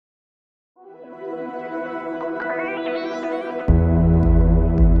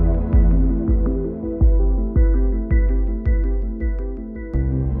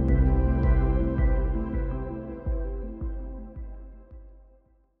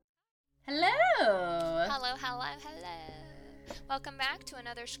Hello! Hello, hello, hello. Welcome back to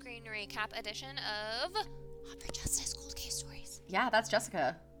another screen recap edition of Opera Justice Cold Case Stories. Yeah, that's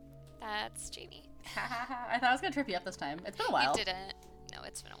Jessica. That's Jamie. I thought I was going to trip you up this time. It's been a while. You didn't. No,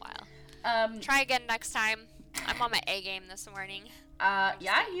 it's been a while. Try again next time. I'm on my A game this morning.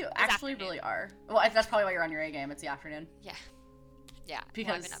 Yeah, you actually really are. Well, that's probably why you're on your A game. It's the afternoon. Yeah.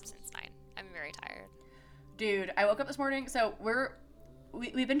 Because I've been up since 9. I'm very tired. Dude, I woke up this morning, so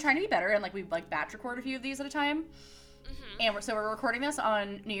we've been trying to be better, and we batch record a few of these at a time. Mm-hmm. And we're recording this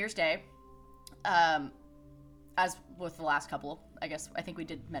on New Year's Day. As with the last couple, I think we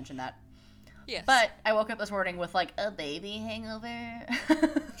did mention that. Yes. But I woke up this morning with a baby hangover.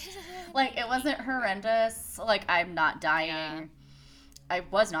 It wasn't horrendous. I'm not dying. Yeah. I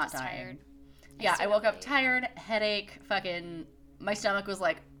was not Just dying. tired. Yeah, I woke up tired, headache, my stomach was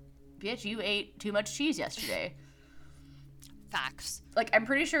like, bitch, you ate too much cheese yesterday. Facts. I'm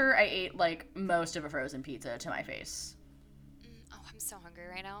pretty sure I ate most of a frozen pizza to my face. Oh, I'm so hungry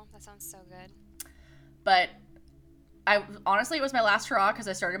right now. That sounds so good. But honestly, it was my last hurrah because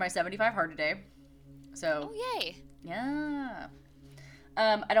I started my 75 hard today. So. Oh, yay. Yeah.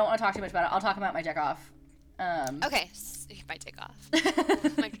 I don't want to talk too much about it. I'll talk about my deck off. Okay, my take off.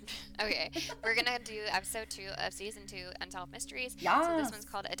 Okay, we're gonna do episode 2 of season 2, Unsolved Mysteries. Yes. So this one's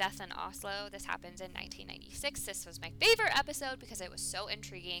called A Death in Oslo. This happens in 1996. This was my favorite episode because it was so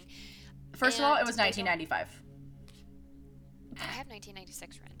intriguing. First of all, it was 1995. I have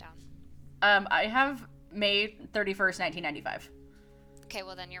 1996 written down. I have May 31st, 1995. Okay,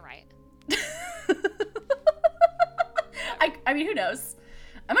 well then you're right. I mean, who knows?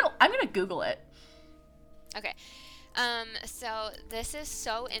 I'm gonna Google it. Okay. So this is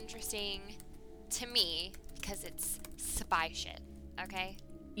so interesting to me because it's spy shit, okay?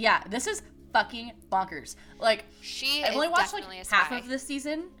 Yeah, this is fucking bonkers. I've only watched half of this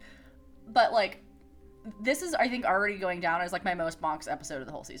season, but this is, I think, already going down as my most bonks episode of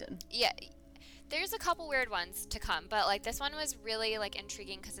the whole season. Yeah. There's a couple weird ones to come, but this one was really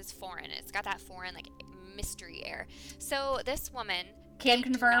intriguing because it's foreign. It's got that foreign mystery air. So this woman, can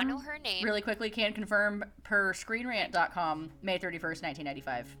confirm, do not know her name. Really quickly, can confirm per screenrant.com, May 31st,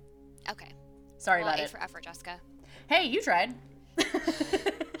 1995. Okay. Sorry about A it. for effort, Jessica. Hey, you tried.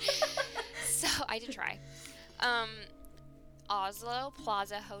 So, I did try. Oslo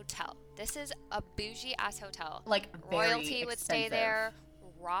Plaza Hotel. This is a bougie-ass hotel. Very royalty would stay expensive. there.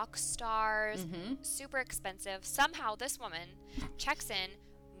 Rock stars. Mm-hmm. Super expensive. Somehow, this woman checks in.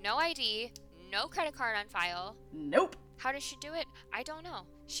 No ID. No credit card on file. Nope. How does she do it? I don't know.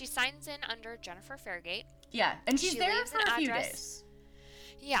 She signs in under Jennifer Fairgate. Yeah, and she's She there leaves for an a few address. days.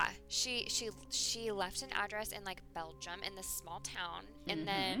 Yeah, she left an address in Belgium in this small town, and Mm-hmm.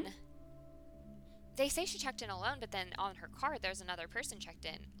 then they say she checked in alone, but then on her card there's another person checked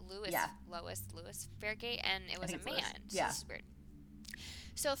in, Louis Fairgate, and it was a man. So yeah. this is weird.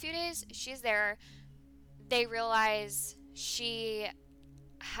 So a few days she's there, they realize she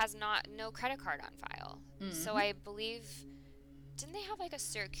has no credit card on file. Mm-hmm. So I believe, didn't they have a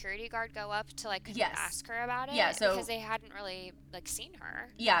security guard go up to Yes. ask her about it? Yeah, so because they hadn't really seen her.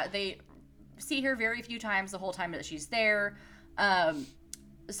 Yeah, they see her very few times the whole time that she's there.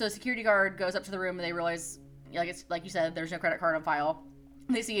 So security guard goes up to the room and they realize, like you said, there's no credit card on file.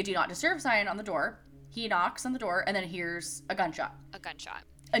 They see a do not disturb sign on the door. He knocks on the door and then hears a gunshot. A gunshot.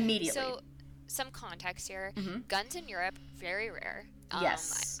 Immediately. So, some context here. Mm-hmm. Guns in Europe, very rare.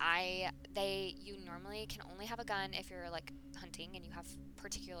 Yes. You normally can only have a gun if you're hunting and you have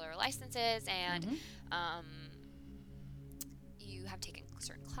particular licenses and Mm-hmm. You have taken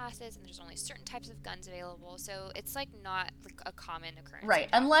certain classes and there's only certain types of guns available. So it's not a common occurrence. Right,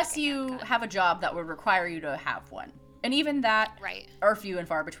 unless you have a job that would require you to have one. And even that are few and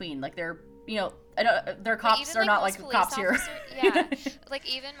far between. Their cops are not cops here. Yeah.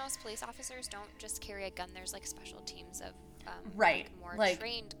 Even most police officers don't just carry a gun. There's special teams of more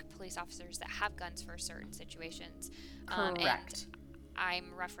trained police officers that have guns for certain situations. Correct. And I'm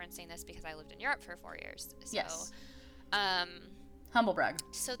referencing this because I lived in Europe for 4 years. So, yes. Humble brag.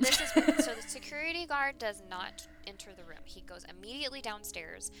 So this is so the security guard does not enter the room. He goes immediately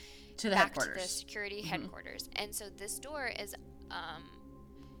downstairs to the back headquarters. To the security headquarters. And so this door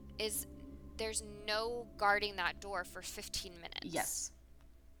is there's no guarding that door for 15 minutes. Yes.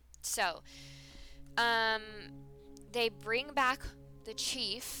 So, they bring back the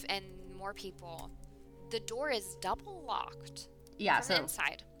chief and more people. The door is double locked. Yeah, from the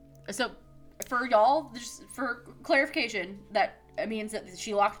inside. So, for y'all, just for clarification, that means that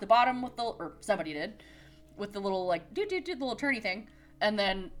she locked the bottom or somebody did, with the little the little turny thing, and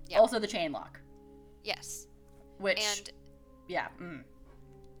then also the chain lock. Yes. Which, and yeah.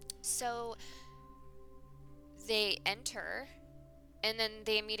 So they enter, and then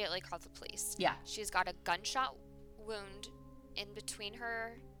they immediately call the police. Yeah. She's got a gunshot wound in between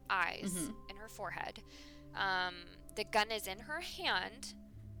her eyes and her forehead. The gun is in her hand.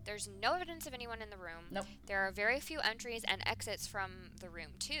 There's no evidence of anyone in the room. Nope. There are very few entries and exits from the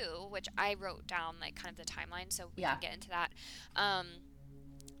room too, which I wrote down like kind of the timeline, so we can get into that.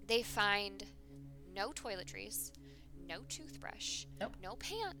 They find no toiletries, no toothbrush, no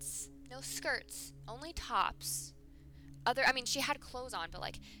pants, no skirts, only tops. She had clothes on, but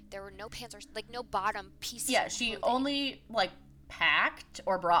like there were no pants or like no bottom pieces. Yeah, she only like packed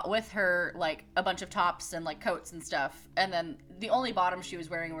or brought with her like a bunch of tops and like coats and stuff, and then the only bottoms she was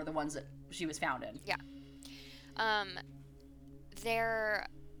wearing were the ones that she was found in. Yeah.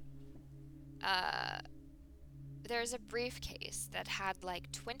 There's a briefcase that had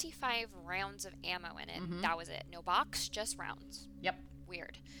like 25 rounds of ammo in it. That was it. No box, just rounds. Yep.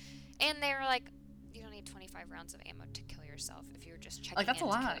 Weird. And they were like, you don't need 25 rounds of ammo to kill yourself if you're just checking like, that's in a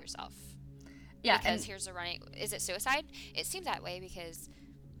lot. to kill yourself. Yeah, because here's a running. Is it suicide? It seems that way because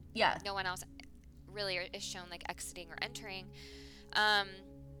no one else really is shown like exiting or entering.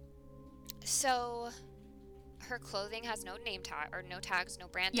 So her clothing has no name tag or no tags, no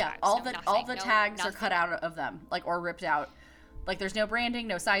brand tags. All the tags are cut out of them, like, or ripped out. Like there's no branding,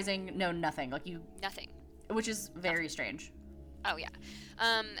 no sizing, no nothing. Like nothing, which is very strange. Oh yeah.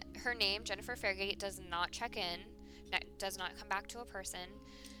 Her name, Jennifer Fairgate, does not check in. Does not come back to a person.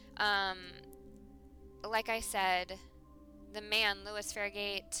 Like I said, the man, Louis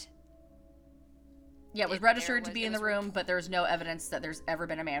Fairgate... Yeah, was registered to be in the room, but there's no evidence that there's ever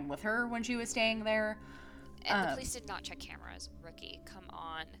been a man with her when she was staying there. And the police did not check cameras. Rookie, come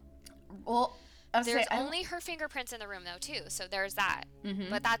on. Well, there's only her fingerprints in the room, though, too, so there's that.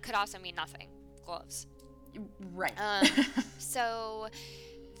 But that could also mean nothing. Gloves. Right. So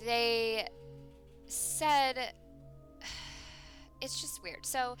they said... It's just weird.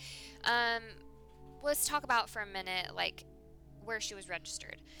 So, let's talk about for a minute, like, where she was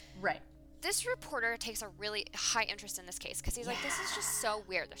registered. Right. This reporter takes a really high interest in this case because he's like, this is just so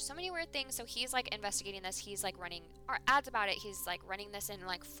weird. There's so many weird things. So he's like investigating this. He's like running ads about it. He's like running this in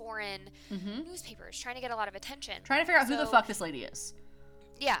like foreign newspapers, trying to get a lot of attention. Trying to figure out who the fuck this lady is.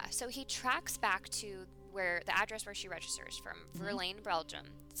 Yeah. So he tracks back to where the address where she registers from, Verlaine, Belgium.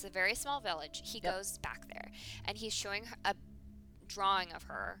 It's a very small village. He goes back there and he's showing her a drawing of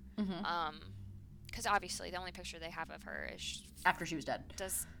her. Because obviously the only picture they have of her is after she was dead.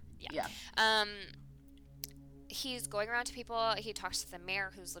 Yeah. He's going around to people. He talks to the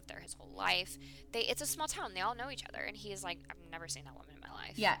mayor who's lived there his whole life. It's a small town. They all know each other. And he's like, I've never seen that woman in my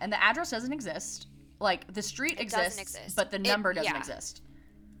life. Yeah, and the address doesn't exist. Like, the street exists, but the number doesn't exist.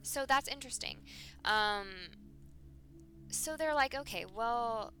 So that's interesting. So they're like, okay,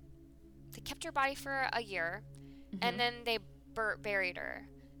 well, they kept her body for a year, and then they buried her.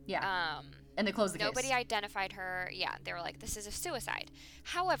 Yeah. And they closed the case. Nobody identified her. Yeah, they were like, this is a suicide.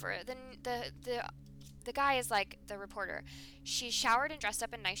 However, then the guy is like, the reporter, she showered and dressed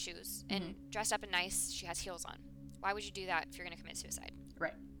up in nice shoes and dressed up in nice, she has heels on. Why would you do that if you're going to commit suicide?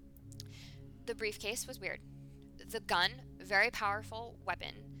 Right. The briefcase was weird. The gun, very powerful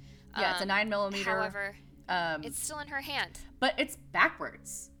weapon. Yeah, it's a 9mm. However, it's still in her hand. But it's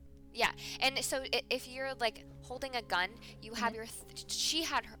backwards. Yeah, and so if you're like holding a gun, you have she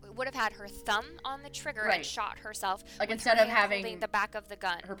would have had her thumb on the trigger and shot herself. Like instead of having holding the back of the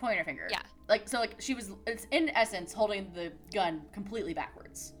gun, her pointer finger. Yeah. Like it's in essence holding the gun completely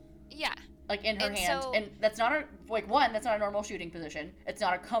backwards. Yeah. Like in her hand, and that's not that's not a normal shooting position. It's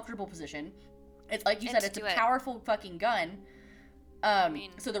not a comfortable position. It's like you said, it's a powerful fucking gun.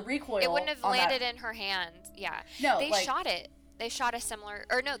 So the recoil. It wouldn't have landed in her hand. Yeah. No, they shot it. They shot they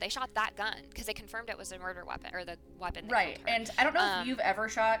shot that gun because they confirmed it was a murder weapon or the weapon. Right, and I don't know if you've ever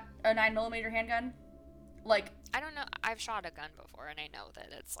shot a 9mm handgun. Like, I don't know. I've shot a gun before, and I know that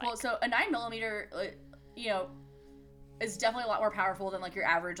it's like. Well, so a 9mm, is definitely a lot more powerful than like your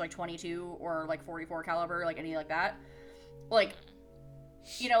average like 22 or like 44 caliber, like any like that. Like,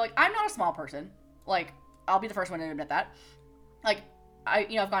 like I'm not a small person. Like, I'll be the first one to admit that. Like,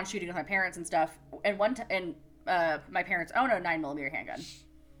 I've gone shooting with my parents and stuff, and my parents own a 9mm handgun.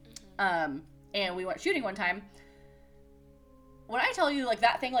 And we went shooting one time. When I tell you, like,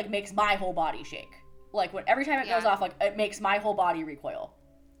 that thing, like, makes my whole body shake. Like, every time it goes off, like, it makes my whole body recoil.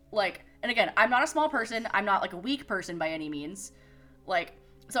 Like, and again, I'm not a small person. I'm not, like, a weak person by any means. Like,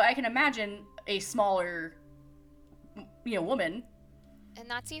 so I can imagine a smaller, woman. And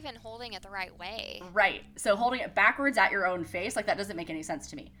that's even holding it the right way. Right. So holding it backwards at your own face, like, that doesn't make any sense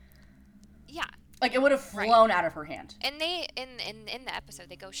to me. Yeah. Like, it would have flown out of her hand. And they, in the episode,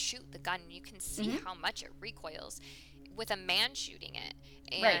 they go shoot the gun. And you can see how much it recoils with a man shooting it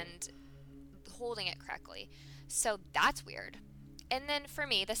and holding it correctly. So that's weird. And then for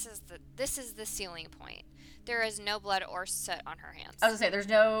me, this is the ceiling point. There is no blood or soot on her hands. I was gonna say, there's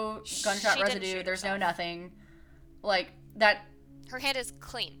no gunshot residue. There's no nothing. Like, that. Her hand is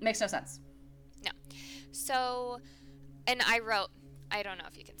clean. Makes no sense. No. So, and I wrote, I don't know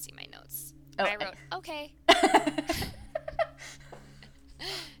if you can see my notes. Oh, I wrote, okay.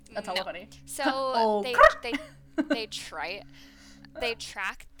 That's hella funny. So they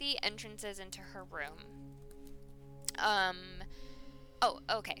track the entrances into her room.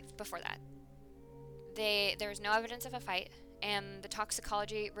 Okay. Before that, there was no evidence of a fight, and the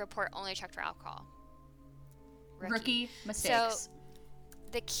toxicology report only checked for alcohol. Rookie mistakes. So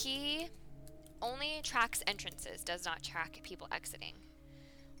the key only tracks entrances, does not track people exiting.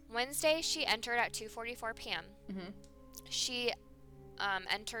 Wednesday, she entered at 2:44 p.m. She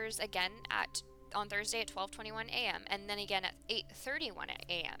enters again on Thursday at 12:21 a.m. and then again at 8:31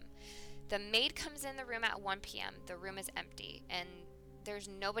 a.m. The maid comes in the room at 1 p.m. The room is empty, and there's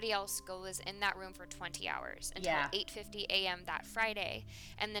nobody else goes in that room for 20 hours until 8:50 a.m. that Friday,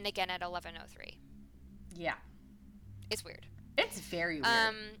 and then again at 11:03. Yeah. It's weird. It's very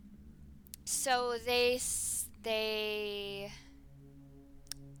weird. So they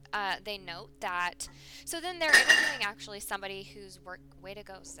note that. So then they're interviewing actually somebody whose work. Way to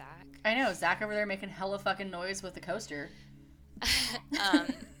go, Zach. I know, Zach over there making hella fucking noise with the coaster.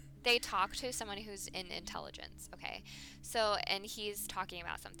 They talk to someone who's in intelligence. Okay, so and he's talking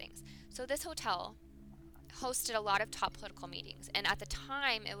about some things. So this hotel hosted a lot of top political meetings, and at the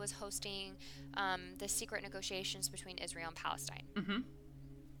time it was hosting the secret negotiations between Israel and Palestine.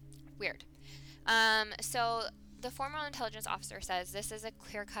 Weird. So the former intelligence officer says this is a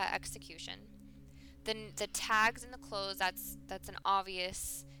clear-cut execution. The tags in the clothes, that's an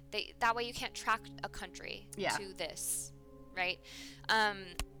obvious. That way you can't track a country to this, right?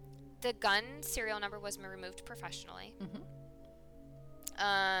 The gun serial number was removed professionally.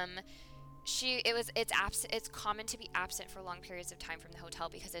 It's common to be absent for long periods of time from the hotel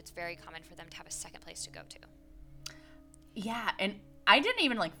because it's very common for them to have a second place to go to. Yeah, and I didn't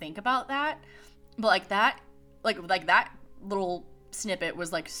even think about that, but that little snippet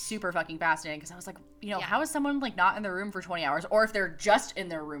was super fucking fascinating because I was like, how is someone not in their room for 20 hours, or if they're just in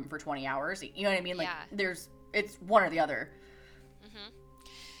their room for 20 hours, you know what I mean? It's one or the other.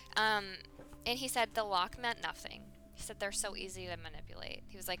 And he said the lock meant nothing. He said they're so easy to manipulate.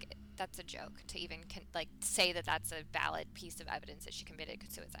 He was like, that's a joke to even say that that's a valid piece of evidence that she committed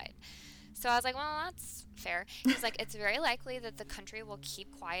suicide. So I was like, well, that's fair. He's like, it's very likely that the country will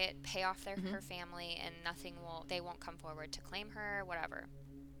keep quiet, pay off her family, and they won't come forward to claim her, whatever.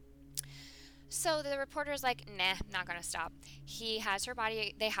 So the reporter's like, nah, not gonna stop. They have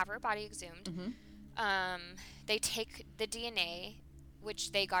her body exhumed. They take the DNA,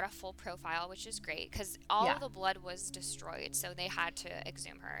 which they got a full profile, which is great because all of the blood was destroyed, so they had to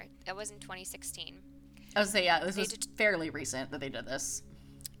exhume her. It was in 2016. I was gonna say, this was fairly recent that they did this.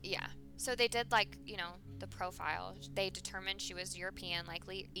 Yeah. So they did the profile. They determined she was European,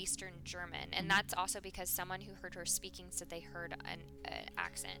 likely Eastern German, and that's also because someone who heard her speaking said they heard an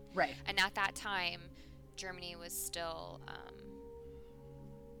accent. Right. And at that time, Germany was still,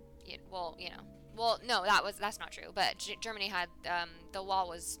 no, that's not true. But Germany had the wall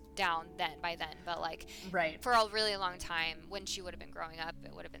was down by then. But for a really long time, when she would have been growing up,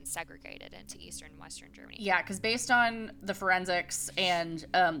 it would have been segregated into Eastern and Western Germany. Yeah, because based on the forensics, and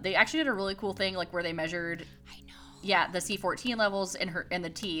they actually did a really cool thing where they measured. I know. Yeah, the C14 levels in the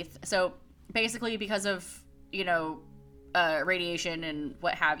teeth. So basically, because of radiation and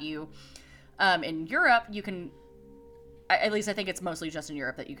what have you, in Europe you can. At least I think it's mostly just in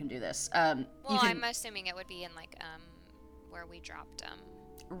Europe that you can do this. I'm assuming it would be in where we dropped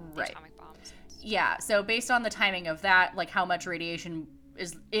the atomic bombs. Yeah. So based on the timing of that, how much radiation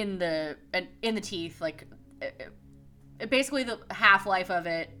is in the teeth, basically the half-life of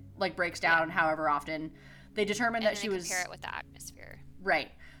it breaks down however often. They determined that she was compare it with the atmosphere.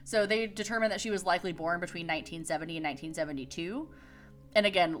 Right. So they determined that she was likely born between 1970 and 1972, and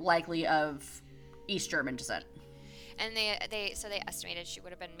again likely of East German descent. And they estimated she would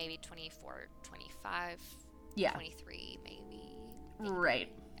have been maybe 24, 25, 23 maybe.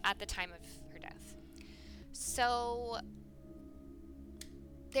 Right. At the time of her death. So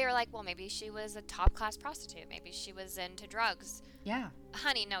they were like, well, maybe she was a top-class prostitute. Maybe she was into drugs. Yeah.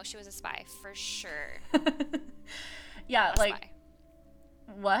 Honey, no, she was a spy, for sure. Yeah, spy.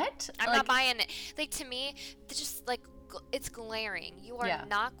 What? I'm not buying it. To me, just, it's glaring. You are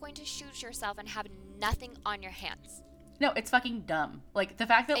not going to shoot yourself and have nothing on your hands. No, it's fucking dumb. Like, the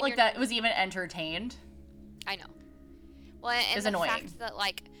fact that, like, that was even entertained. I know. Well, and is the annoying. fact that,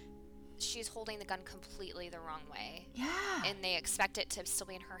 like, she's holding the gun completely the wrong way. Yeah. And they expect it to still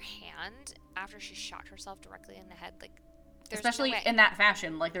be in her hand after she shot herself directly in the head. Like, especially no way. in that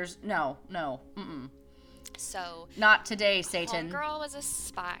fashion. Like, there's no. So. Not today, Satan. Homegirl was a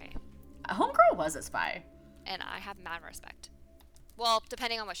spy. Homegirl was a spy. And I have mad respect. Well,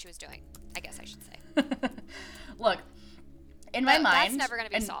 depending on what she was doing, I guess I should say. Look, in my mind... That's never going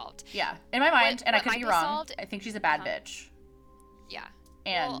to be solved. Yeah. In my mind, and I could be wrong, solved, I think she's a bad bitch. Yeah.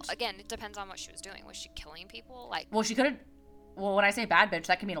 And... Well, again, it depends on what she was doing. Was she killing people? Like... Well, she could have... Well, when I say bad bitch,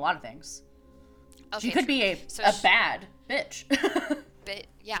 that could mean a lot of things. Okay, she could be a bad bitch.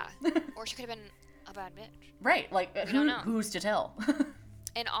 Yeah. Or she could have been a bad bitch. Right. Like, who's to tell?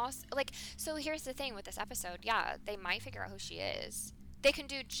 And also, like, so here's the thing with this episode. Yeah, they might figure out who she is. They can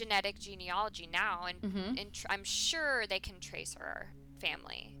do genetic genealogy now, and, I'm sure they can trace her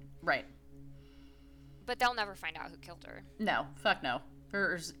family. Right. But they'll never find out who killed her. No. Fuck no.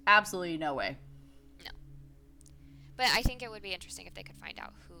 There's absolutely no way. No. But I think it would be interesting if they could find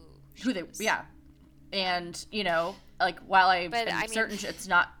out who they was. Yeah. And, you know, like, while I'm certain it's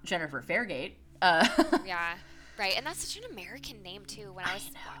not Jennifer Fairgate. Yeah. Right, and that's such an American name, too. When I was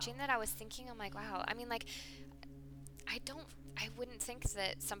watching that, I was thinking, I'm like, wow. I mean, like, I wouldn't think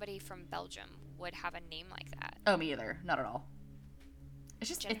that somebody from Belgium would have a name like that. Oh, me either. Not at all. It's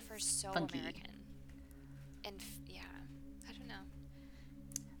just Jennifer's so funky. American. And, yeah, I don't know.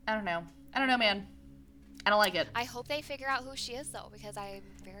 I don't know, man. I don't like it. I hope they figure out who she is, though, because I'm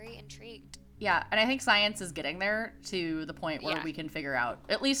very intrigued. Yeah, and I think science is getting there to the point where we can figure out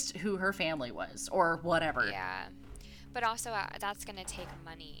at least who her family was or whatever. Yeah. But also, that's going to take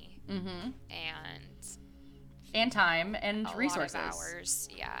money. Mm-hmm. And time and resources. A lot of hours,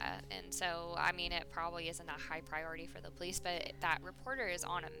 yeah. And so, I mean, it probably isn't a high priority for the police, but that reporter is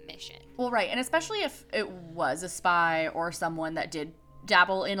on a mission. Well, right. And especially if it was a spy or someone that did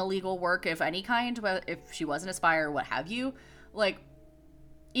dabble in illegal work of any kind, if she wasn't a spy or what have you, like,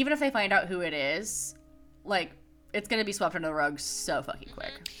 even if they find out who it is, like, it's going to be swept under the rug so fucking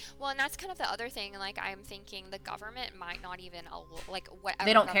quick. Well, and that's kind of the other thing. Like, I'm thinking the government might not even, like, whatever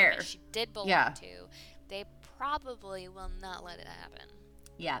they don't care. She did belong to, they probably will not let it happen.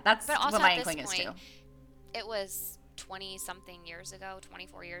 Yeah, that's what my inkling is too. It was 20-something years ago,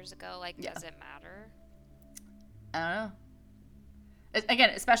 24 years ago. Like, does it matter? I don't know. Again,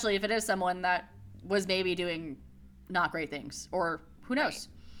 especially if it is someone that was maybe doing not great things, or who knows. Right.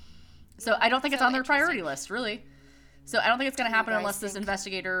 So I don't think it's on their priority list, really. So I don't think it's going to happen unless this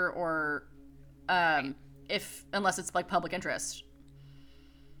investigator or unless it's like public interest.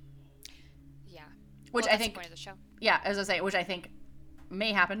 Yeah. Which I think, the point of the show. Yeah, as I say, which I think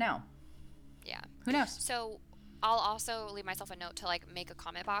may happen now. Yeah. Who knows? So I'll also leave myself a note to like make a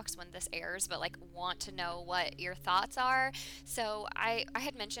comment box when this airs, but like want to know what your thoughts are. So I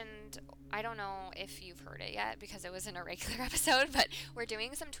had mentioned, I don't know if you've heard it yet because it was in a regular episode, but we're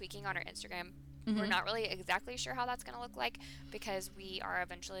doing some tweaking on our Instagram. Mm-hmm. We're not really exactly sure how that's going to look like because we are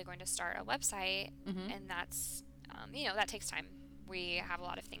eventually going to start a website, and that's, that takes time. We have a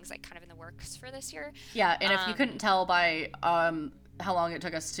lot of things like kind of in the works for this year. Yeah, and if you couldn't tell by how long it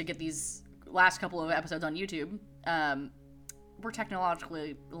took us to get these last couple of episodes on YouTube, we're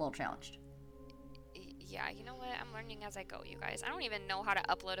technologically a little challenged. Yeah, you know what? I'm learning as I go, you guys. I don't even know how to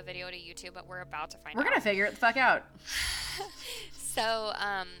upload a video to YouTube, but we're about to find out. We're going to figure it the fuck out. So,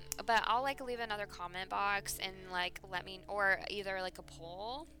 but I'll like leave another comment box and like let me, or either like a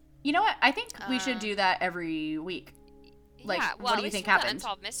poll. You know what? I think we should do that every week. Like, yeah, well, what do you think happened?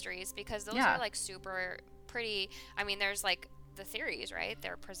 Unsolved Mysteries, because those are like super pretty. I mean, there's like the theories, right?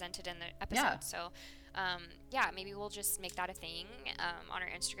 They're presented in the episode. Yeah. So, maybe we'll just make that a thing on our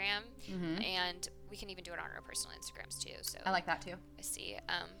Instagram, and we can even do it on our personal Instagrams too. So I like that too. I see.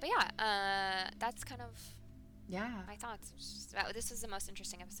 But that's kind of my thoughts. This was the most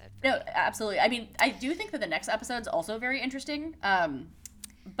interesting episode. No, absolutely. I mean, I do think that the next episode's also very interesting.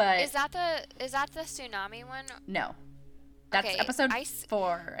 But is that the tsunami one? No. That's episode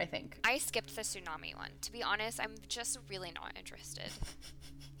 4, I think. I skipped the tsunami one. To be honest, I'm just really not interested.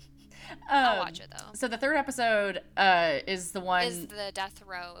 I'll watch it, though. So the third episode is the one... Is the Death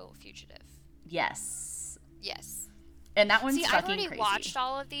Row Fugitive. Yes. Yes. And that one's fucking I've already crazy. watched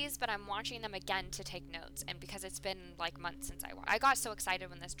all of these, but I'm watching them again to take notes. And because it's been, like, months since I got so excited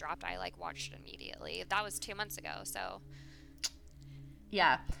when this dropped, I, like, watched it immediately. That was 2 months ago, so...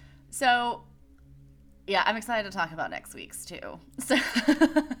 Yeah. So... Yeah, I'm excited to talk about next week's too. So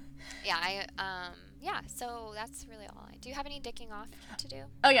So that's really all. Do you have any dicking off to do?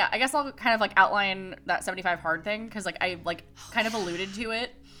 Oh yeah, I guess I'll kind of like outline that 75 hard thing because like I like kind of alluded to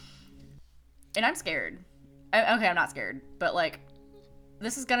it, and I'm scared. I'm not scared, but like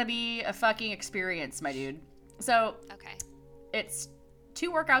this is gonna be a fucking experience, my dude. So okay, it's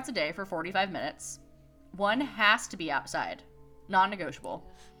 2 workouts a day for 45 minutes. One has to be outside, non-negotiable.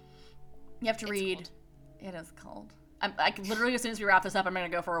 You have to read. Cold. It is cold. Literally as soon as we wrap this up, I'm gonna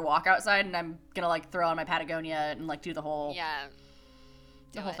go for a walk outside, and I'm gonna like throw on my Patagonia and like do the whole thing.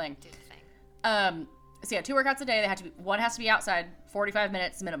 Do the thing. So yeah, 2 workouts a day. One has to be outside, 45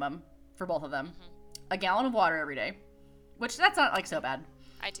 minutes minimum for both of them. Mm-hmm. A gallon of water every day, which that's not like so bad.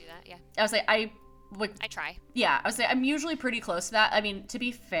 I do that. Yeah. I would say I try. Yeah, I would say I'm usually pretty close to that. I mean, to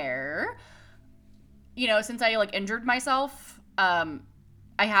be fair, you know, since I like injured myself,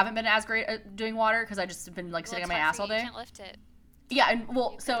 I haven't been as great at doing water because I just have been like sitting on my ass all day. You can't lift it. Yeah, and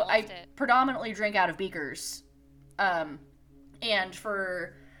so I predominantly drink out of beakers. And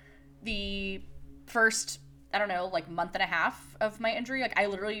for the first, I don't know, like month and a half of my injury, like I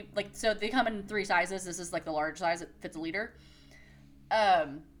literally so they come in 3 sizes. This is like the large size. It fits a liter.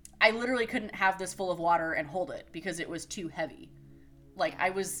 I literally couldn't have this full of water and hold it because it was too heavy. Like I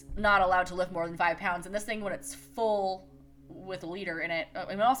was not allowed to lift more than 5 pounds. And this thing, when it's full with a liter in it, I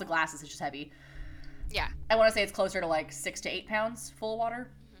mean, also glasses, it's just heavy. Yeah. I want to say it's closer to like 6 to 8 pounds full of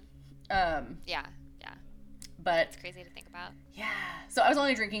water. Mm-hmm. Yeah. But it's crazy to think about. Yeah. So I was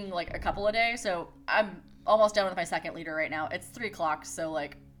only drinking like a couple a day. So I'm almost done with my 2nd liter right now. It's 3 o'clock. So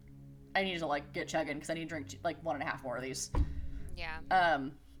like I need to like get chugging because I need to drink like 1.5 more of these. Yeah.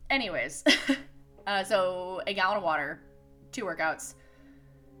 Anyways, so a gallon of water, 2 workouts,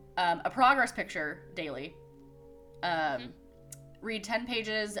 a progress picture daily. Read 10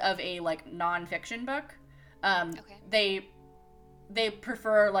 pages of a like nonfiction book. Okay. They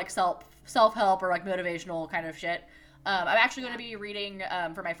prefer like self-help or like motivational kind of shit. I'm actually going to be reading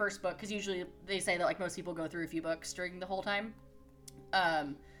for my first book because usually they say that like most people go through a few books during the whole time.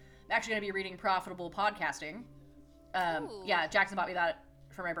 I'm actually going to be reading Profitable Podcasting. Yeah, Jackson bought me that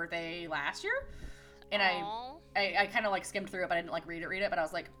for my birthday last year, and I kind of like skimmed through it, but I didn't like read it, but I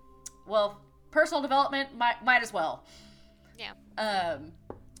was like, well, personal development might as well. Yeah.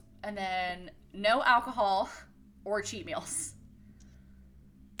 And then no alcohol or cheat meals.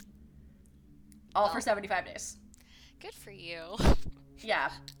 All for 75 days. Good for you. Yeah.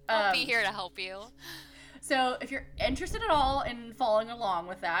 I'll be here to help you. So if you're interested at all in following along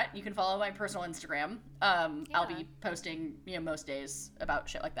with that, you can follow my personal Instagram. I'll be posting, most days about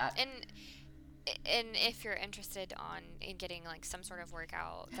shit like that. And if you're interested in getting like some sort of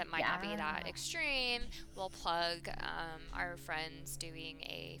workout that might not be that extreme, we'll plug our friends doing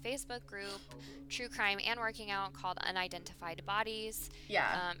a Facebook group, true crime and working out, called Unidentified Bodies.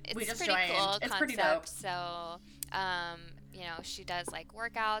 Yeah, it's we just pretty joined. cool It's concept. pretty dope. So, she does like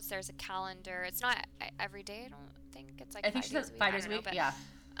workouts. There's a calendar. It's not every day. I don't think it's like. I think she does 5 days a week. Yeah.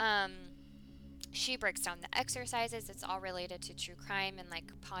 She breaks down the exercises. It's all related to true crime and like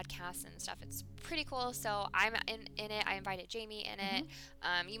podcasts and stuff. It's pretty cool. So I'm in it. I invited Jamie in it.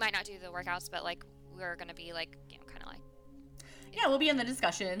 You might not do the workouts, but like we're gonna be like kind of like. Yeah, we'll be in the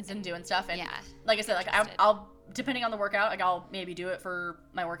discussions and doing stuff. And like I said, like I'll depending on the workout, like I'll maybe do it for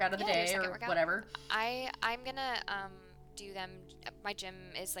my workout of the day or whatever. I'm gonna do them. My gym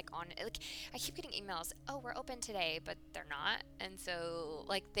is like on, like I keep getting emails, oh, we're open today, but they're not, and so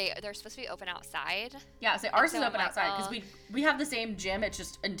like they're supposed to be open outside. Yeah, so ours is open outside because we have the same gym, it's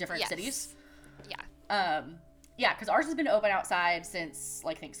just in different cities. Yeah, because ours has been open outside since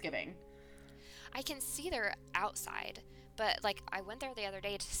like Thanksgiving. I can see they're outside, but like I went there the other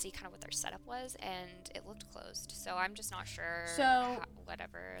day to see kind of what their setup was, and it looked closed. So I'm just not sure.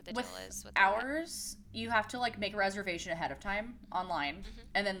 Whatever the deal is with ours, you have to like make a reservation ahead of time online,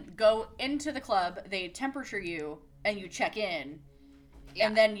 and then go into the club. They temperature you, and you check in,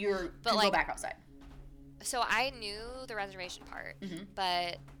 and then you go back outside. So I knew the reservation part,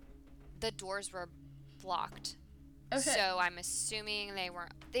 but the doors were blocked. Okay. So I'm assuming they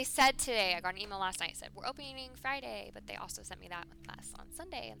weren't. They said today, I got an email last night, said we're opening Friday, but they also sent me that class on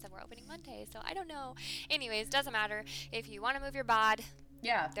Sunday and said we're opening Monday. So I don't know. Anyways, doesn't matter. If you want to move your bod,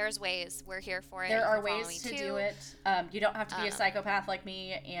 there's ways. We're here for it. There are ways to do it. You don't have to be a psychopath like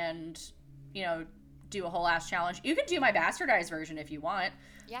me and, do a whole ass challenge. You can do my bastardized version if you want.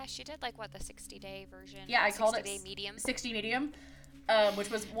 Yeah, she did like the 60-day version. Yeah, I called it 60 medium,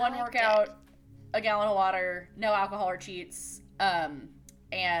 which was one workout. A gallon of water, no alcohol or cheats,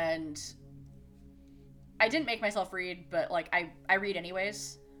 and I didn't make myself read, but like I read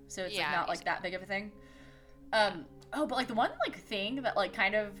anyways, so it's like not like that big of a thing. But like the one like thing that like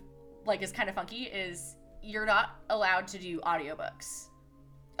kind of like is kind of funky is you're not allowed to do audiobooks.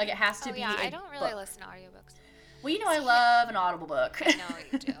 Like it has to be. I don't really listen to audiobooks. Well, I love an Audible book. I know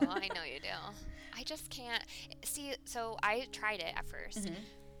you do. I know you do. I just can't see. So I tried it at first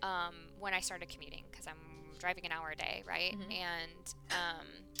when I started commuting because I'm driving an hour a day, right? And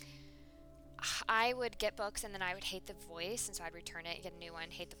I would get books and then I would hate the voice, and so I'd return it, get a new one,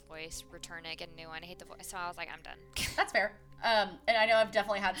 hate the voice, return it, get a new one, hate the voice. So I was like, I'm done. That's fair. And I know I've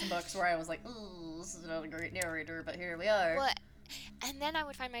definitely had some books where I was like, ooh, this is not a great narrator, but here we are. Well, and then I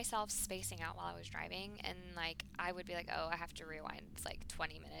would find myself spacing out while I was driving, and like I would be like, oh, I have to rewind like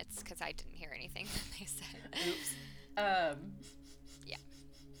 20 minutes because I didn't hear anything that they said. Oops. Yeah.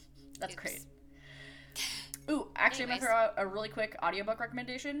 That's great. Ooh, actually, anyways. I'm going to throw out a really quick audiobook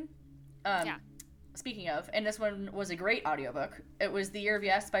recommendation. Yeah. Speaking of, and this one was a great audiobook. It was The Year of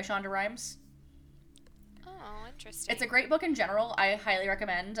Yes by Shonda Rhimes. Oh, interesting. It's a great book in general. I highly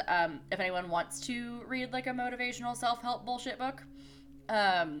recommend if anyone wants to read like a motivational self-help bullshit book.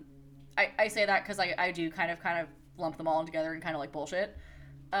 I say that because I do kind of lump them all in together and kind of like bullshit.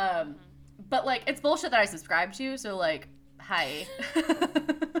 But like it's bullshit that I subscribe to, so like, hi.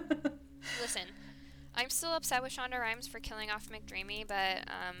 Listen, I'm still upset with Shonda Rhimes for killing off McDreamy, but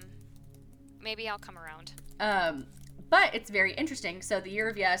maybe I'll come around. But it's very interesting. So The Year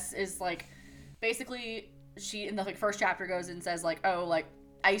of Yes is like basically she in the like first chapter goes and says like, oh, like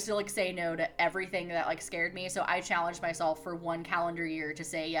I used to like say no to everything that like scared me, so I challenged myself for 1 calendar year to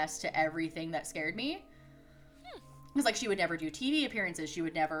say yes to everything that scared me. Because like she would never do TV appearances, she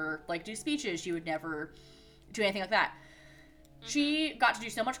would never like do speeches, she would never do anything like that. She got to do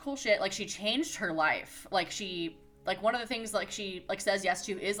so much cool shit. Like she changed her life. Like she like one of the things like she like says yes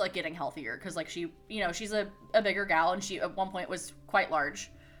to is like getting healthier because like she she's a bigger gal and she at one point was quite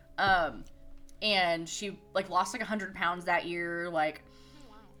large. And she like lost like 100 pounds that year, like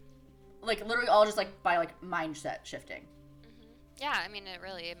like literally all just like by like mindset shifting. Yeah, I mean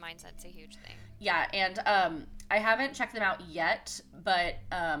mindset's a huge thing. Yeah, and I haven't checked them out yet, but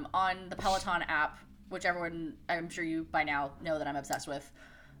on the Peloton app, which everyone I'm sure you by now know that I'm obsessed with,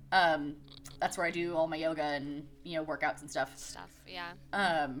 that's where I do all my yoga and workouts and stuff.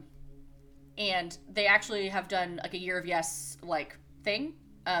 Yeah. And they actually have done like a Year of Yes like thing.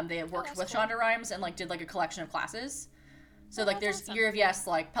 They have worked with Shonda Rhimes and like did like a collection of classes. So like there's awesome. Year of Yes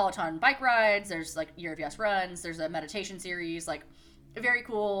like Peloton bike rides, there's like Year of Yes runs, there's a meditation series, like very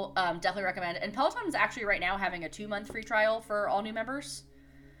cool. Definitely recommend. And Peloton is actually right now having a 2-month free trial for all new members.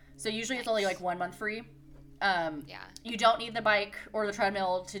 So usually it's only like 1 month free. You don't need the bike or the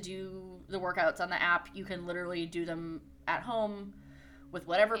treadmill to do the workouts on the app. You can literally do them at home with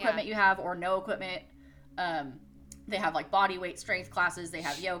whatever equipment you have or no equipment. They have like body weight strength classes. They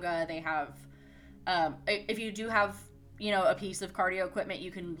have yoga. They have, if you do have, a piece of cardio equipment,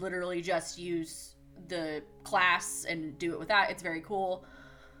 you can literally just use the class and do it with that. It's very cool.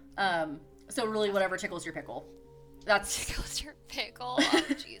 So really whatever tickles your pickle. That's tickles your pickle. Oh,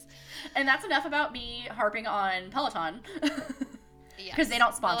 jeez. And that's enough about me harping on Peloton. Because they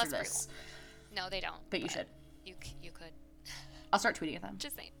don't sponsor this. Cool. No, they don't. But you should. You could. I'll start tweeting at them.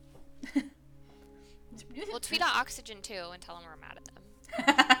 Just saying. We'll tweet at Oxygen too and tell them we're mad at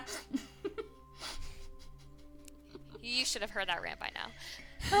them. You should have heard that rant by now.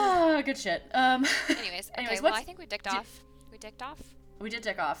 Oh, good shit. Anyways, well, I think we dicked off. We dicked off. We did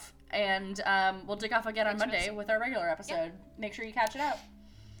dick off. And we'll dick off again on Monday with our regular episode. Yep. Make sure you catch it out.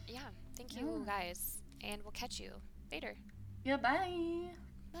 Yeah. Thank you, guys. And we'll catch you later. Yeah, bye.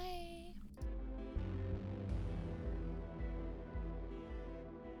 Bye.